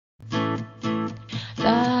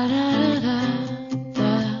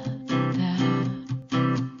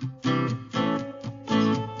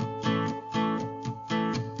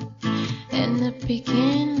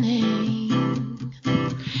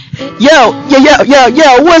Yo,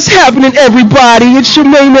 what's happening, everybody? It's your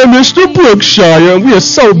main man, Mr. Brookshire, and we are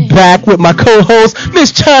so back with my co-host,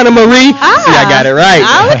 Miss China Marie. See, I got it right.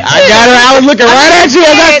 I got it. I was looking right at you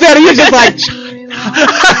as I said it. You're just like...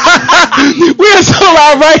 We are so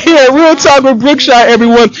live right here. Real Talk with Brookshire,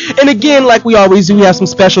 everyone. And again, like we always do, we have some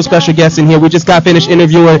special guests in here. We just got finished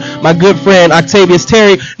interviewing my good friend Octavius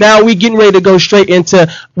Terry. Now we getting ready to go straight into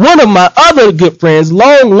one of my other good friends,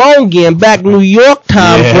 long again, back New York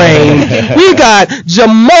time frame. We got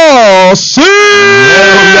Jamal Sims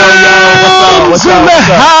in the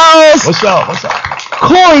house. What's up?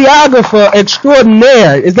 Choreographer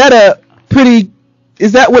extraordinaire. Is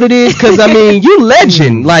that what it is? Because, I mean, you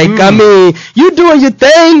legend. Like, I mean, you doing your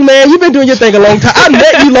thing, man. You've been doing your thing a long time. I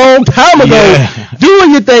met you long time ago doing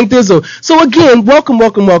your thing, Thizzle. So, again, welcome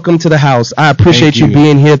to the house. I appreciate you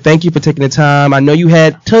being here. Thank you for taking the time. I know you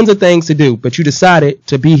had tons of things to do, but you decided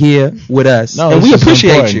to be here with us. No, and we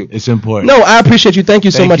appreciate you. It's important. No, I appreciate you. Thank you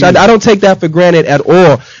so much. I don't take that for granted at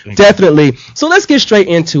all. Definitely. So, let's get straight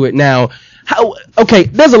into it now.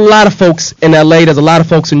 There's a lot of folks in LA, there's a lot of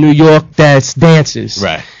folks in New York that's dancers.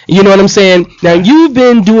 Right. You know what I'm saying? Now, you've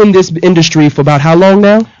been doing this industry for about how long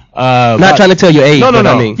now? Not trying to tell your age. No.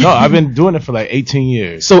 I mean. No, I've been doing it for like 18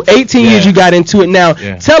 years. So 18 years you got into it. Now,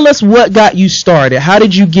 tell us what got you started. How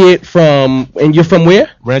did you get from, and you're from where?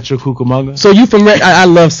 Rancho Cucamonga. So you from, I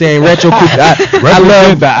love saying Rancho Cucamonga. I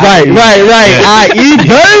love that. Right. I.E.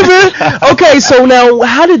 baby. Okay, so now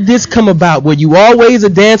how did this come about? Were you always a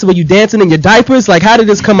dancer? Were you dancing in your diapers? Like, how did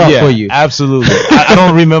this come out for you? Absolutely. I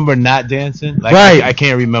don't remember not dancing. Like, I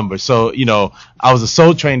can't remember. So, you know, I was a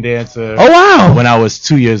Soul Train dancer. Oh, wow. When I was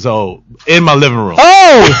 2 years old in my living room.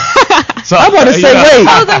 Oh! So I'm about to say, wait.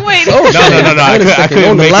 No. I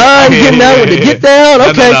couldn't make line, it. Getting out with the get down.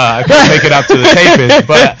 Okay. No, I couldn't make it up to the taping.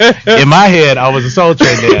 But in my head, I was a Soul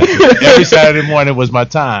Train dancer. Every Saturday morning was my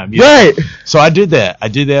time. You know? Right. So I did that. I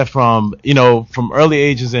did that from early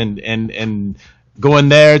ages and going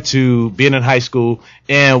there to being in high school.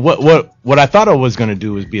 And what I thought I was going to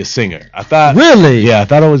do was be a singer. I thought I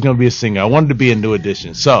thought I was going to be a singer. I wanted to be a New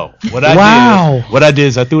Edition. So what I did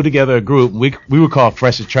is I threw together a group. We were called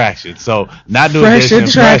Fresh Attraction. So not New Edition,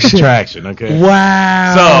 Fresh Attraction. Okay.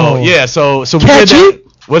 Wow. So we catchy. did that.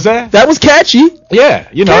 What's that? That was catchy. Yeah,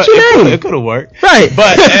 you know, it could have worked. Right.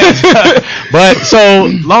 But so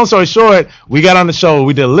long story short, we got on the show.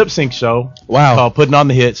 We did a lip sync show. Wow. Called Putting on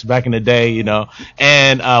the Hits back in the day, you know,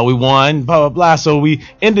 and we won. Blah blah blah. So we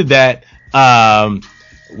ended that.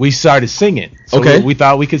 We started singing. So we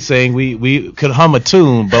thought we could sing. We could hum a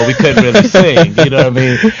tune, but we couldn't really sing. You know what I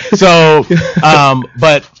mean? So,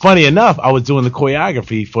 but funny enough, I was doing the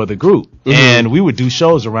choreography for the group, and we would do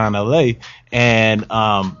shows around LA, and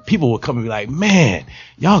people would come and be like, "Man,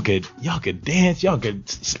 y'all could dance, y'all could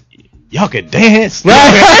dance, right? Y'all could dance,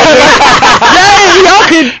 man."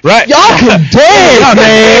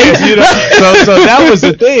 You know? So that was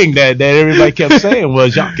the thing that everybody kept saying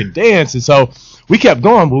was y'all could dance, and so we kept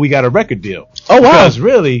going, but we got a record deal. Oh, wow. Because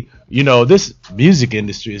really, you know, this music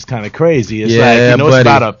industry is kind of crazy. It's it's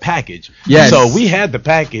about a package. Yes. So we had the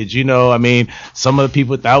package, you know. I mean, some of the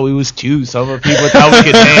people thought we was cute. Some of the people thought we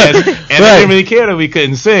could dance. And they didn't really care that we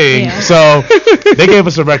couldn't sing. Yeah. So they gave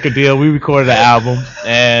us a record deal. We recorded an album.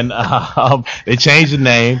 And they changed the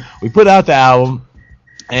name. We put out the album.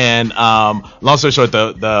 And long story short,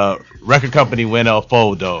 the record company went off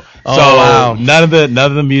fold though. Oh, so wow. none of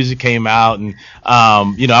the music came out, and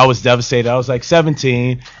you know, I was devastated. I was like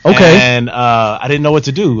 17, and I didn't know what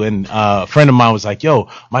to do. And a friend of mine was like, "Yo,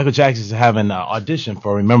 Michael Jackson's having an audition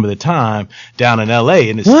for Remember the Time down in L.A.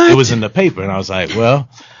 and it was in the paper." And I was like, "Well,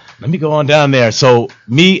 let me go on down there." So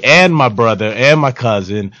me and my brother and my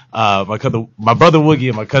cousin, my brother Woogie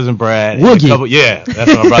and my cousin Brad. Woogie.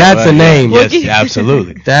 That's my brother. That's the name. Yes,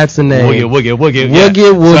 absolutely. That's the name. Woogie.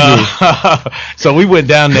 So we went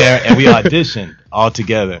down there and we auditioned all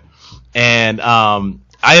together. And I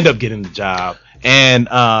ended up getting the job. And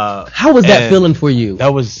how was that feeling for you?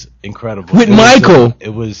 That was incredible. With Michael.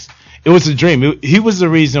 It was a dream. He was the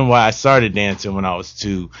reason why I started dancing when I was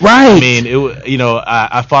 2. Right. I mean,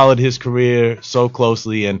 I followed his career so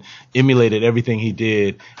closely and emulated everything he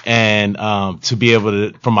did. And to be able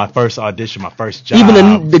to, from my first audition, my first job.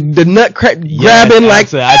 Even the nut grabbing,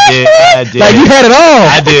 like. I did. Like you had it all.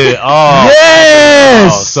 I did it all.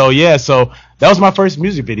 Yes. So that was my first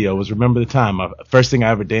music video, was Remember the Time. My first thing I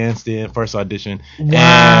ever danced in, first audition. Wow.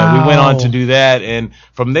 And we went on to do that. And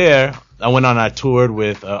from there, I toured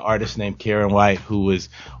with an artist named Karen White, who was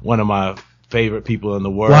one of my favorite people in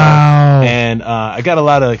the world. Wow. And I got a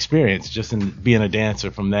lot of experience just in being a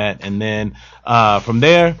dancer from that. And then from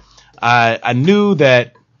there, I knew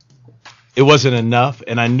that it wasn't enough,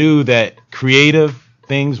 and I knew that creative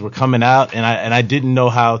things were coming out, and I didn't know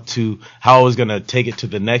how I was gonna take it to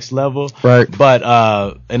the next level. Right. But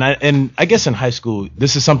I guess in high school,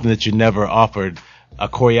 this is something that you never offered a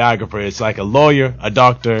choreographer. It's like a lawyer, a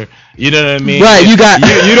doctor. You know what I mean? Right. You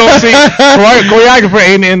don't see choreographer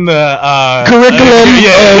ain't in the curriculum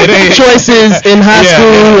choices in high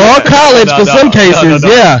school or college for some cases.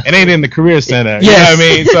 Yeah. It ain't in the career center. Yes. You know what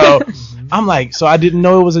I mean? So I'm like, so I didn't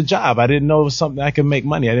know it was a job. I didn't know it was something I could make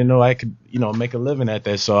money. I didn't know I could, make a living at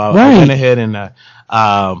that. So I went ahead and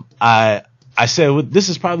I said, well, this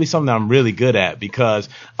is probably something I'm really good at, because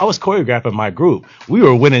I was choreographing my group. We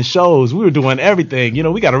were winning shows. We were doing everything.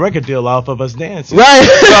 We got a record deal off of us dancing. Right.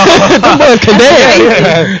 So, can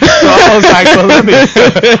dance. So I was like,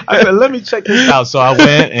 well, let me check this out. So I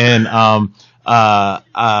went and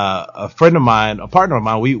a friend of mine, a partner of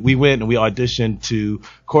mine, we went and we auditioned to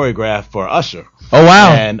choreograph for Usher. Oh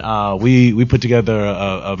wow! And we put together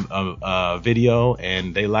a video,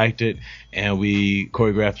 and they liked it, and we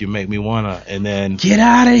choreographed "You Make Me Wanna," and then get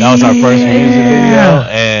out of here. That was our first music video,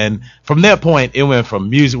 and from that point, it went from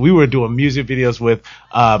music. We were doing music videos with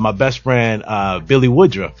my best friend Billy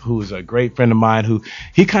Woodruff, who's a great friend of mine. Who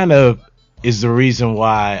he kind of is the reason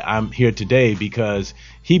why I'm here today, because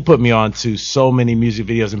he put me on to so many music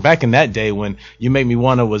videos. And back in that day when You Make Me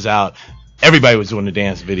Wanna was out, everybody was doing the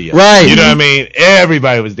dance video. Right. You know what I mean?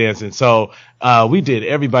 Everybody was dancing. So we did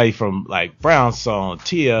everybody from like Brown Song,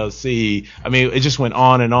 TLC. I mean, it just went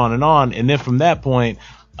on and on and on. And then from that point,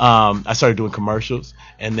 I started doing commercials,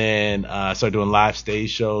 and then I started doing live stage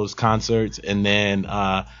shows, concerts, and then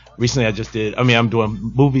recently I'm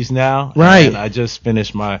doing movies now. Right. And I just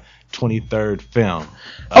finished my 23rd film.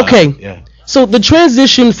 Okay. Yeah. So the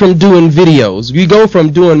transition from doing videos, you go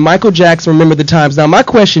from doing Michael Jackson, Remember the Times. Now my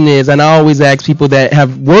question is, and I always ask people that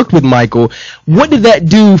have worked with Michael, what did that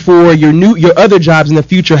do for your other jobs in the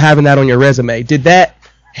future, having that on your resume? Did that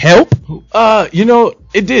help?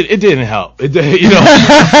 It didn't help. It didn't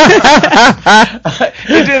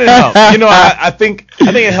help. I think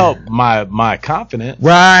it helped my confidence.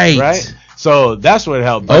 Right. So that's what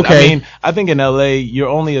helped. But okay. I mean, I think in LA, you're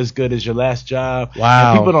only as good as your last job.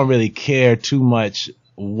 Wow. And people don't really care too much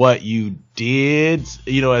what you did,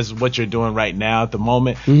 as what you're doing right now at the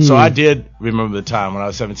moment. Mm-hmm. So I did remember the time when I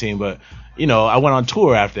was 17, but I went on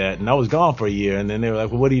tour after that, and I was gone for a year, and then they were like,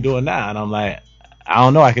 well, what are you doing now? And I'm like, I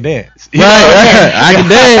don't know. I can dance. Right. I can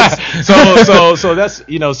dance. So that's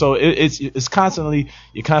so it's constantly,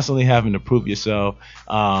 you're constantly having to prove yourself.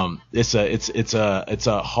 It's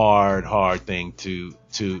a hard thing to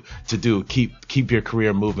do. Keep your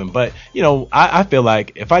career moving. But I feel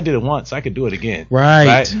like if I did it once, I could do it again.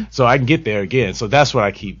 Right. So I can get there again. So that's what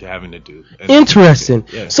I keep having to do. Interesting.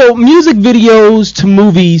 Yeah. So music videos to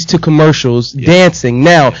movies to commercials, dancing.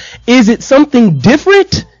 Now, is it something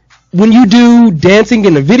different when you do dancing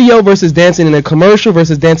in a video versus dancing in a commercial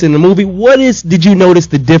versus dancing in a movie? Did you notice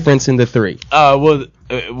the difference in the three?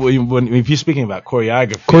 If you're speaking about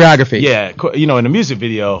choreography. Yeah, in a music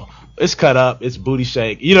video, it's cut up, it's booty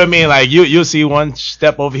shake. You know what I mean? Like you'll see one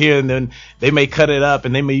step over here, and then they may cut it up,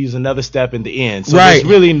 and they may use another step in the end. So there's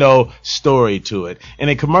really no story to it. And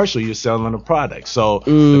in commercial, you're selling a product, so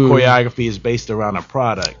the choreography is based around a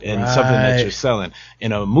product and something that you're selling.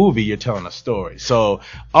 In a movie, you're telling a story. So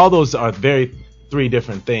all those are three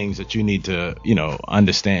different things that you need to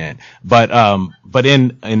understand. But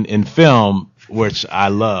in film, which I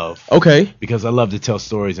love, because I love to tell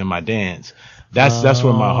stories in my dance. That's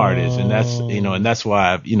where my heart is, and that's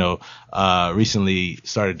why I've recently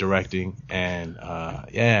started directing, and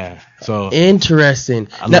so interesting.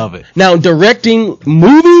 I love it. Now, directing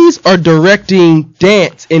movies or directing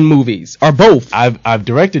dance in movies, or both? I've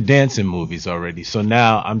directed dance in movies already, so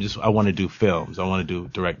now I want to do films. I want to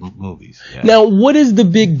direct movies. Yeah. Now, what is the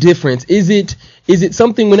big difference? Is it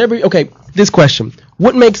something this question.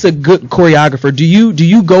 What makes a good choreographer? Do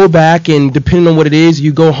you go back and, depending on what it is,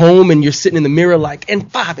 you go home and you're sitting in the mirror like, and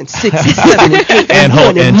 5 and 6 and 7 and 8 and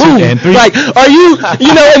 1 and move. 2 and 3. Like, are you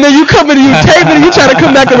and then you come and you tape it and you try to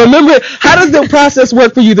come back and remember it. How does the process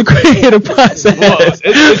work for you, the creative process? Well, it's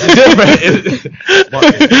different.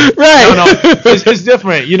 Right. No, it's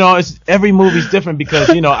different. Every movie's different because,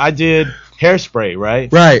 I did Hairspray, right?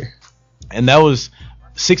 Right. And that was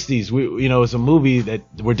 60s. It's a movie that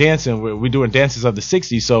we're dancing. We're doing dances of the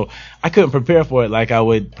 60s. So I couldn't prepare for it like I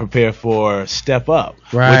would prepare for Step Up,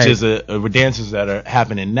 which is a dances that are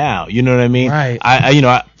happening now. You know what I mean? Right.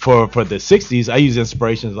 For the 60s, I use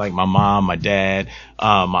inspirations like my mom, my dad,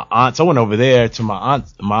 my aunts. I went over there to my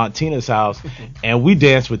aunt Tina's house, and we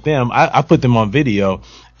danced with them. I put them on video.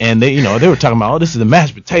 and they were talking about, oh, this is the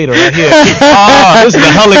mashed potato right here. Oh, this is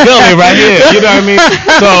the Hully Gully right here. You know what I mean?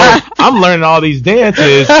 So I'm learning all these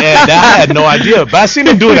dances, and I had no idea. But I seen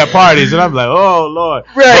them do it at parties, and I'm like, oh Lord.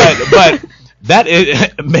 Right. But that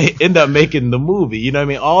may end up making the movie. You know what I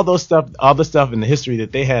mean? All the stuff in the history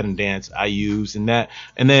that they had in dance, I used in that.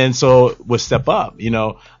 And then so with Step Up,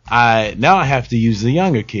 I have to use the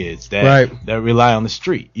younger kids that rely on the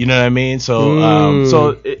street. You know what I mean?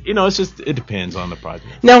 So it's just, it depends on the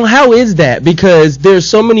project. Now, how is that? Because there's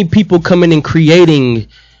so many people coming and creating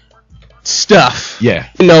stuff,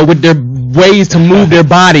 with their ways to move their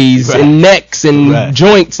bodies and necks and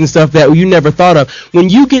joints and stuff that you never thought of. When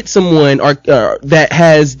you get someone that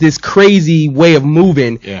has this crazy way of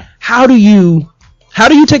moving, how do you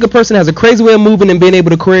take a person that has a crazy way of moving and being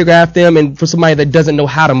able to choreograph them, and for somebody that doesn't know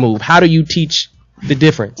how to move, how do you teach the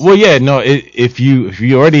difference? Well, if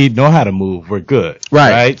you already know how to move, we're good,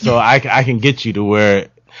 right? So I can get you to where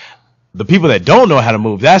the people that don't know how to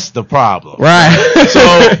move, that's the problem. Right.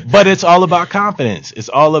 So, but it's all about confidence. It's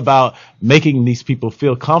all about making these people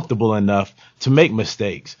feel comfortable enough to make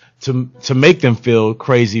mistakes, to make them feel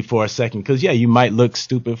crazy for a second. Because, you might look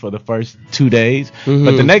stupid for the first 2 days,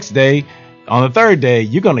 but the next day, on the third day,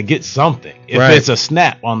 you're going to get something. If it's a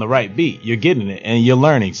snap on the right beat, you're getting it and you're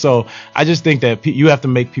learning. So I just think that you have to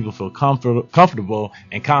make people feel comfortable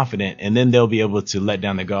and confident, and then they'll be able to let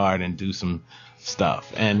down the guard and do some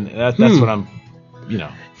stuff. And that's what I'm,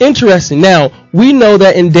 Interesting. Now, we know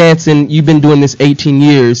that in dancing, you've been doing this 18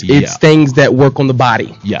 years. It's things that work on the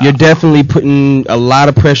body. Yeah. You're definitely putting a lot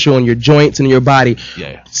of pressure on your joints and your body.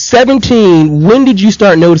 Yeah. 17, when did you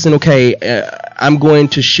start noticing, I'm going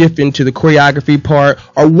to shift into the choreography part?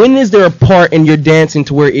 Or when is there a part in your dancing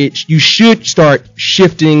to where you should start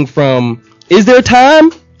shifting from, is there a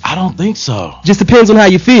time? I don't think so. Just depends on how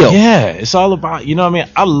you feel. Yeah, it's all about,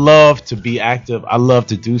 I love to be active. I love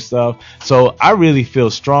to do stuff. So I really feel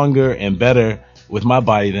stronger and better with my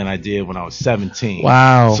body than I did when I was 17.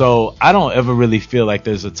 Wow. So I don't ever really feel like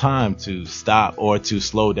there's a time to stop or to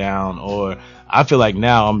slow down, or I feel like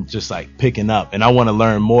now I'm just like picking up and I want to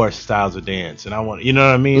learn more styles of dance, and I want, you know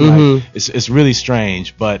what I mean? Like it's really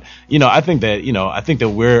strange, but I think that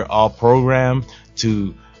we're all programmed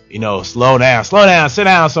to slow down, sit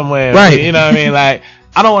down somewhere. Right. You know what I mean? Like,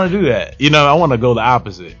 I don't want to do that. I want to go the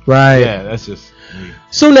opposite. Right. Yeah, that's just me.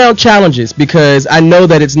 So now challenges, because I know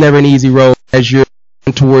that it's never an easy road as you're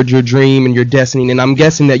towards your dream and your destiny, and I'm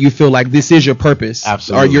guessing that you feel like this is your purpose.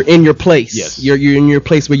 Absolutely. Or you're in your place. Yes. You're in your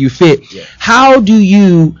place where you fit. Yeah. How do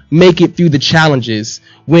you make it through the challenges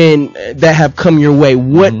when that have come your way?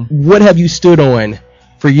 What have you stood on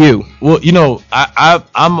for you? Well,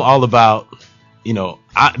 I'm all about,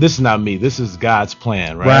 this is not me. This is God's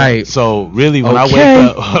plan, right? Right. So really, when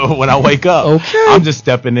I wake up, I'm just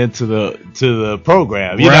stepping into the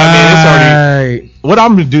program. You know what I mean? It's already, what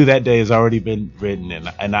I'm gonna do that day has already been written,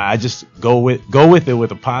 and I just go with it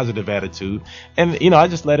with a positive attitude, and I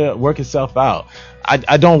just let it work itself out.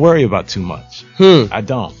 I don't worry about too much. I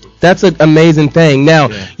don't. That's an amazing thing. Now,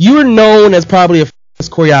 you're known as probably a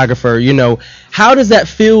choreographer. How does that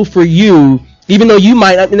feel for you? Even though you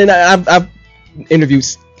might, I've interviewed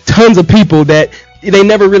tons of people that they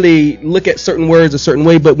never really look at certain words a certain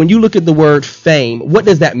way, but when you look at the word fame, what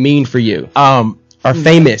does that mean for you? Or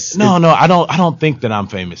famous? No, I don't think that I'm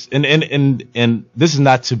famous, and this is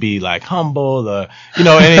not to be like humble or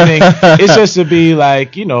anything. It's just to be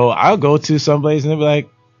like, I'll go to someplace and they'll be like,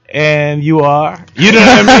 and you are, you know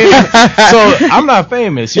what I mean? So I'm not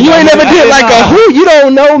famous. You ain't never did like a who? You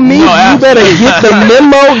don't know me. You better get the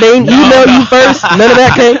memo. They email you first. None of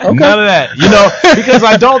that came. Okay. None of that. Because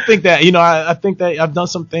I don't think that. I think that I've done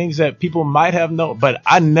some things that people might have known, but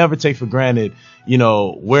I never take for granted,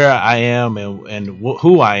 where I am and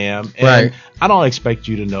who I am. And I don't expect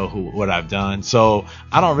you to know what I've done. So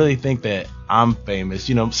I don't really think that I'm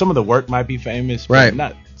famous. Some of the work might be famous, but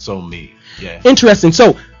not so me. Yeah. Interesting.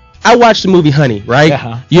 So I watched the movie Honey, right?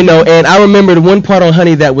 Uh-huh. And I remember the one part on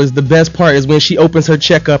Honey that was the best part is when she opens her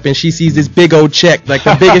check up and she sees this big old check, like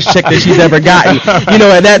the biggest check that she's ever gotten,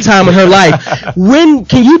 at that time in her life.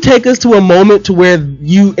 Can you take us to a moment to where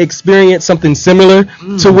you experienced something similar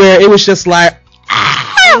to where it was just like,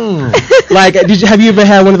 like, have you ever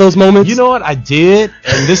had one of those moments? You know what? I did,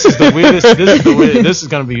 and this is the weirdest. This is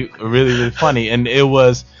going to be really, really funny, and it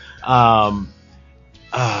was,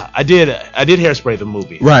 I did Hairspray the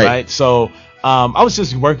movie, right? So I was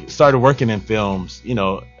just started working in films,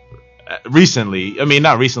 recently. I mean,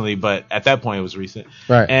 not recently, but at that point it was recent.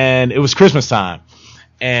 Right. And it was Christmas time,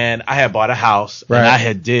 and I had bought a house, and I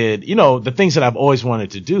had did, the things that I've always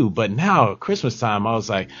wanted to do. But now at Christmas time, I was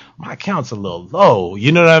like, my account's a little low.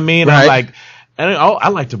 You know what I mean? Right. I'm like, And I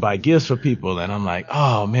like to buy gifts for people, and I'm like,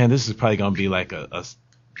 oh man, this is probably gonna be like a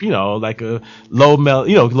like a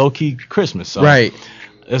low key Christmas. So right.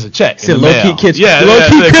 There's a check. It's a low key kitchen. Yeah, low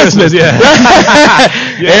key Christmas. Yeah.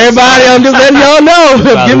 Everybody, I'm just letting y'all know.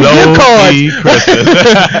 Give me gift cards.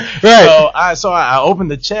 Christmas. Right. So I opened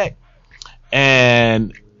the check,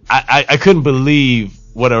 and I couldn't believe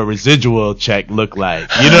what a residual check looked like.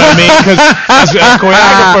 You know what I mean? Because as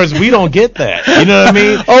choreographers, we don't get that. You know what I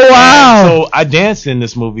mean? Oh, wow. And so I danced in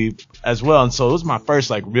this movie as well. And so it was my first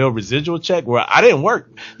like real residual check where I didn't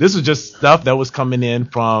work. This was just stuff that was coming in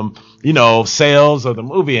from, sales of the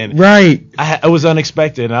movie. And right. It was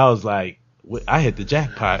unexpected. And I was like, I hit the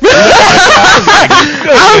jackpot. I'm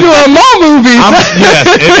doing more movies. Yes,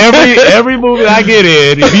 in every movie I get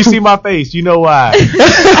in, if you see my face, you know why.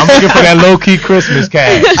 I'm looking for that low key Christmas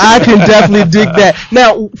cash. I can definitely dig that.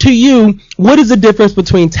 Now, to you, what is the difference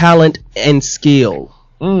between talent and skill?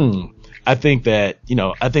 I think that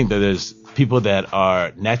there's people that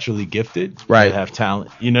are naturally gifted, right, that have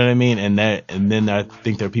talent. You know what I mean? And then I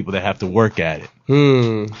think there are people that have to work at it.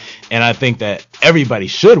 And I think that everybody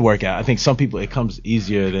should work out. I think some people it comes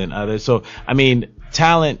easier than others. So I mean,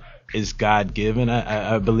 talent is God given.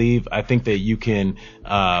 I believe. I think that you can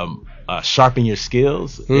sharpen your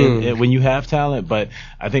skills when you have talent. But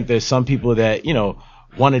I think there's some people that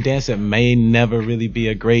want to dance that may never really be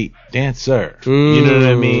a great dancer. You know what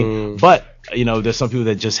I mean? But there's some people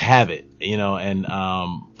that just have it,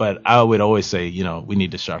 but I would always say, we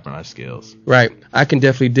need to sharpen our skills. Right. I can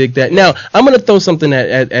definitely dig that. Now, I'm going to throw something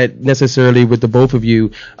at necessarily with the both of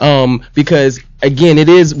you, because again, it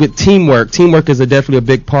is with teamwork. Teamwork is definitely a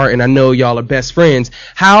big part, and I know y'all are best friends.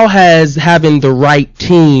 How has having the right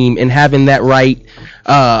team and having that right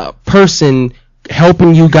person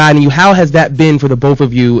helping you, guiding you, how has that been for the both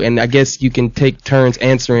of you? And I guess you can take turns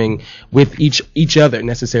answering with each other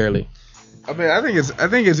necessarily. I mean, I think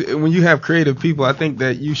it's when you have creative people, I think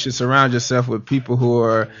that you should surround yourself with people who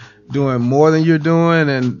are doing more than you're doing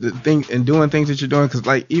and doing things that you're doing. Because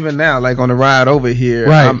like even now, like on the ride over here,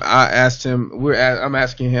 right. I'm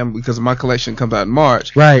asking him because my collection comes out in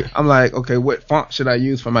March. Right. I'm like, okay, what font should I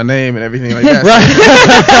use for my name and everything like that?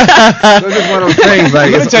 Right. So it's just one of those things.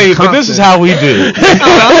 Like, let me tell you, but this is how we do.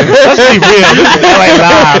 Let's be real. This is LA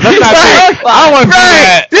Live. Let's not say, I want to do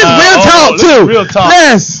that. This is real talk too. Real talk.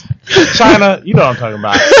 Yes. China, you know what I'm talking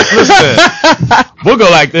about. Listen, we'll go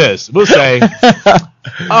like this. We'll say,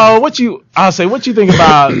 I'll say, what you think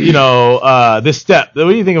about, this step? What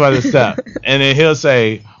do you think about this step? And then he'll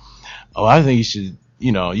say, oh, I think you should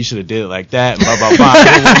have did it like that, and blah, blah, blah.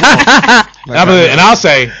 And I'll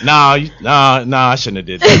say, no, I shouldn't have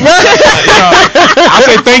did that. I'll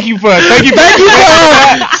say, thank you for that.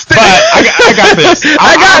 But I got this.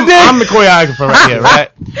 I'm the choreographer right here, right?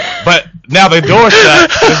 But now the door's shut,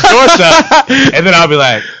 and then I'll be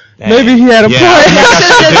like, maybe he had a point.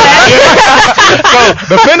 So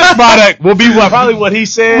the finished product will be probably what he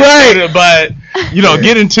said, right? But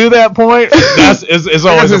get into that point. It's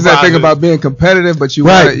always that thing about being competitive, but you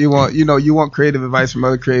want creative advice from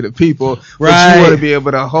other creative people, right? But you want to be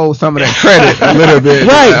able to hold some of that credit a little bit,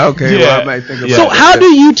 right? Like, okay, well, I might think about So how do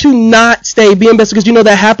you two not stay being best? Because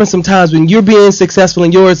that happens sometimes when you're being successful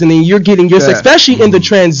in yours, and then you're getting your especially in the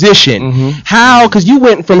transition. How? Because you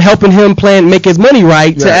went from helping him make his money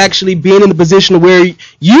right to actually being in the position where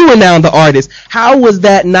you are now the artist. How was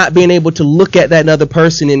that not being able to look at that other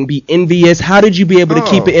person and be envious? How did you be able to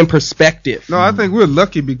keep it in perspective? No, I think we're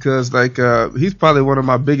lucky because he's probably one of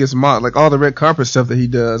my biggest like all the red carpet stuff that he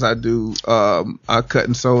does. I do I cut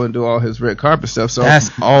and sew and do all his red carpet stuff. So that's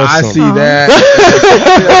awesome. I see that.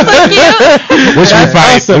 Which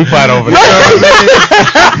we fight over.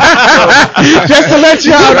 Just to let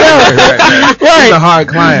y'all know. Right. He's a hard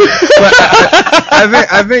client. But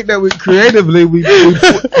I think that we creatively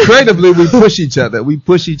push each other. We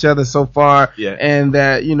push each other so far, and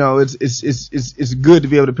that it's good to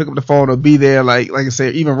be able to pick up the phone or be there, like I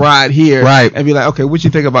say, even ride here, right, and be like, okay, what you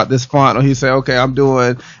think about this font? Or he say, okay, I'm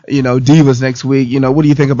doing Divas next week. What do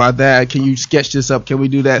you think about that? Can you sketch this up? Can we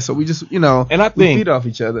do that? So we just and I think we feed off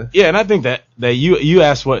each other. Yeah, and I think that you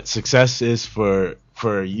asked what success is for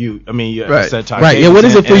you. I mean, you said right. Yeah, what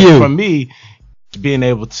is it for you? For me, being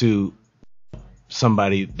able to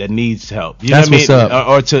somebody that needs help. That's what's up.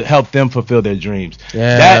 Or to help them fulfill their dreams.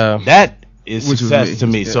 Yeah. That is success to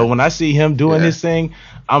me. Yeah. So when I see him doing his thing,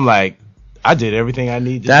 I'm like, I did everything I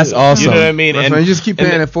need to That's do. awesome. You know what I mean? And you just keep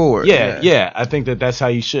paying it forward. Yeah. I think that's how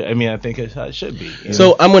you should. I mean, I think that's how it should be.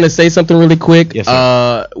 So I'm going to say something really quick. Yes,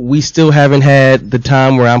 sir. We still haven't had the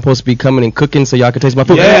time where I'm supposed to be coming and cooking so y'all can taste my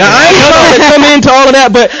food. Yeah. Now, I ain't trying to come into all of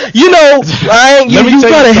that, but you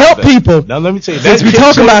got to help people. Now let me tell you. Since we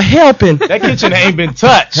talking about helping. That kitchen ain't been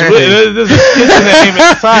touched. This kitchen that ain't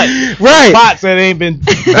been touched. Right. Pots that ain't been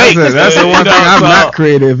baked. That's the one thing I'm not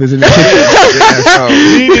creative is in the kitchen.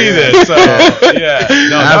 Me neither. So yeah.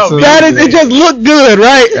 No, that is, it just looked good,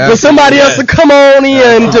 right? For somebody else to come on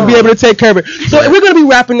in to be able to take care of it. So we're going to be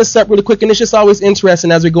wrapping this up really quick, and it's just always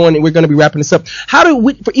interesting as we're going, and we're going to be wrapping this up. How do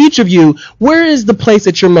we, for each of you, where is the place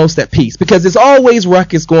that you're most at peace? Because there's always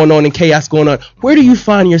ruckus going on and chaos going on. Where do you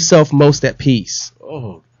find yourself most at peace?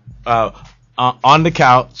 On the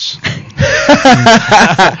couch.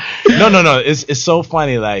 No. It's so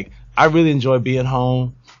funny. Like, I really enjoy being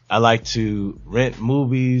home. I like to rent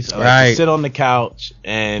movies. I like to sit on the couch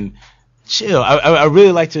and chill. I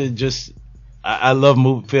really like to just. I love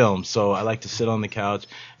films, so I like to sit on the couch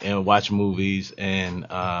and watch movies and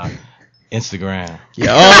Instagram. Instagram.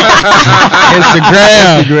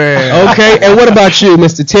 Okay, and what about you,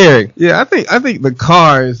 Mr. Terry? Yeah, I think the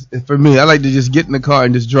car is for me. I like to just get in the car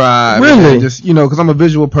and just drive. Really? And just because I'm a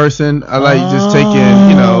visual person, I like just taking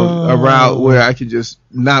a route where I could just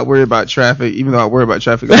not worry about traffic, even though I worry about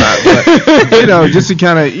traffic a lot. But just to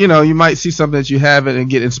kind of you might see something that you haven't and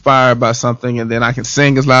get inspired by something, and then I can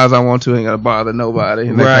sing as loud as I want to, ain't gonna bother nobody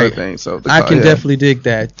and that kind of thing. So I can definitely dig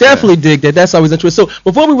that. Dig that. That's always interesting. So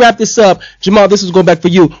before we wrap this up, Jamal, this is going back for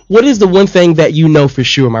you. What is the one thing that you know for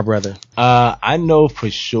sure, my brother? I know for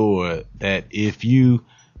sure that if you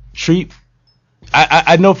treat,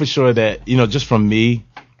 I know for sure that just from me,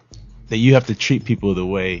 that you have to treat people the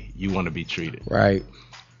way you want to be treated. Right.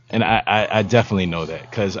 And I definitely know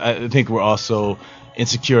that because I think we're also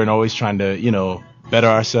insecure and always trying to, better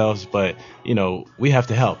ourselves. But, we have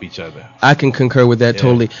to help each other. I can concur with that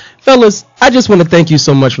totally. Fellas, I just want to thank you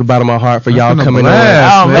so much from the bottom of my heart for y'all coming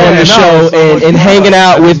on the show and hanging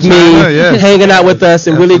out with me, hanging out with us,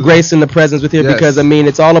 and really gracing the presence with you because,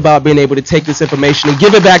 it's all about being able to take this information and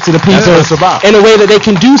give it back to the people in a way that they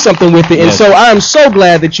can do something with it. And so I'm so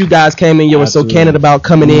glad that you guys came in. You were so candid about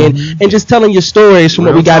coming in and just telling your stories from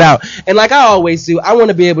what we got out. And like I always do, I want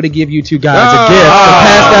to be able to give you two guys a gift to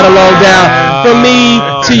pass that along down from me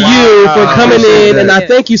to you for coming in. And I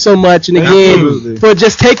thank you so much. And again, for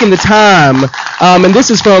just taking the time. And this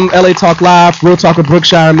is from LA Talk Live, Real Talk with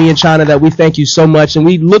Brookshire, me and China, that we thank you so much. And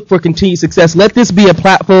we look for continued success. Let this be a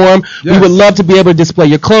platform. We would love to be able to display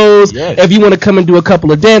your clothes. If you want to come and do a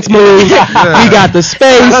couple of dance moves, we got the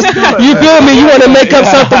space. You feel me? You want to make up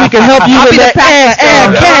something, we can help you with that.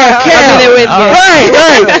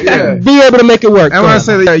 Right. Be able to make it work. I want to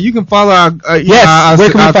say that you can follow our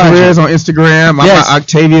careers on Instagram. I'm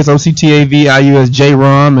Octavius, Octavius,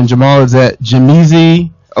 J-Rum, and Jamal is at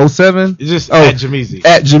Jameezy. 07? It's just at Jameezy.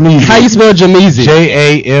 At Jameezy. How you spell Jameezy?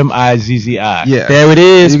 Jamizzi. Yeah. There it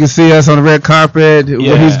is. You can see us on the red carpet,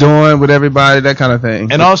 what he's doing with everybody, that kind of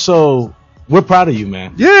thing. And also, we're proud of you,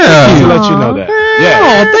 man. Yeah. To let you know that.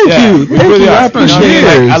 Thank you. Thank you. I appreciate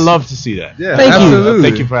it. I love to see that. Yeah, thank absolutely. you.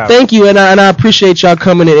 Thank you for having me. Thank you, and I appreciate y'all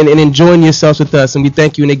coming in and enjoying yourselves with us. And we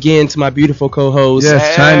thank you. And again, to my beautiful co-host,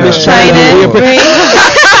 China. Miss China. Thank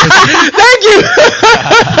you.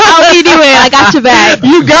 How you doing? I got your back.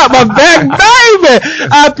 You got my back, baby.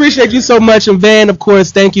 I appreciate you so much. And Van, of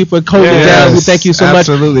course, thank you for holding it down. We thank you so much.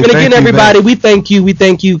 And again, everybody, we thank you. We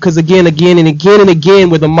thank you because again, where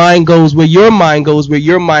the mind goes, where your mind goes,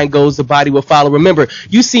 the body will follow. Remember,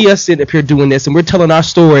 you see us sitting up here doing this, and we're telling our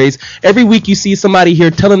stories. Every week, you see somebody here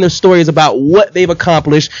telling their stories about what they've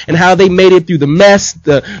accomplished and how they made it through the mess,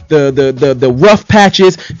 the rough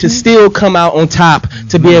patches, to still come out on top,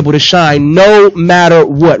 to be able to shine no matter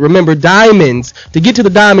what. Remember, diamonds, to get to the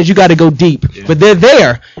diamonds, you got to go deep, but they're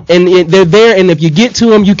there, and if you get to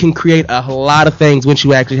them, you can create a lot of things once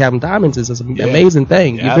you actually have them. Diamonds is an amazing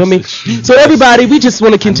thing. You feel me? So everybody, we just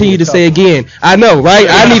want to continue to say again, I know, right?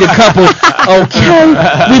 I need a couple. Okay.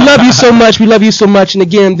 We love you so much. We love you so much. And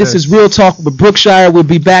again, this is Real Talk with Brookshire. We'll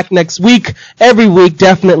be back next week. Every week,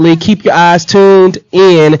 definitely. Keep your eyes tuned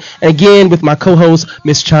in. And again, with my co-host,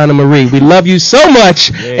 Miss China Marie. We love you so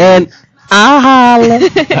much. And I'll holla.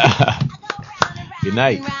 Good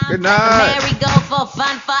night. Good night. There we go for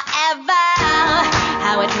fun forever.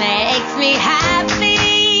 How it makes me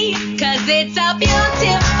happy. 'Cause it's a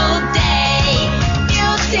beautiful day.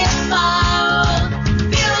 Beautiful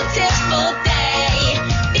day.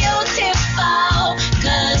 Beautiful.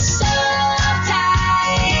 'Cause sometimes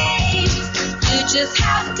you just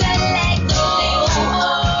have to let go.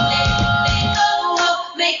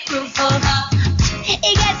 Make room for love.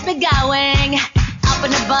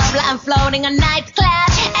 I'm floating on night's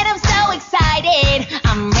cloud, and I'm so excited.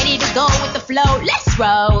 I'm ready to go with the flow. Let's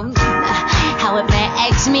roll. How it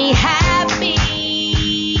makes me happy.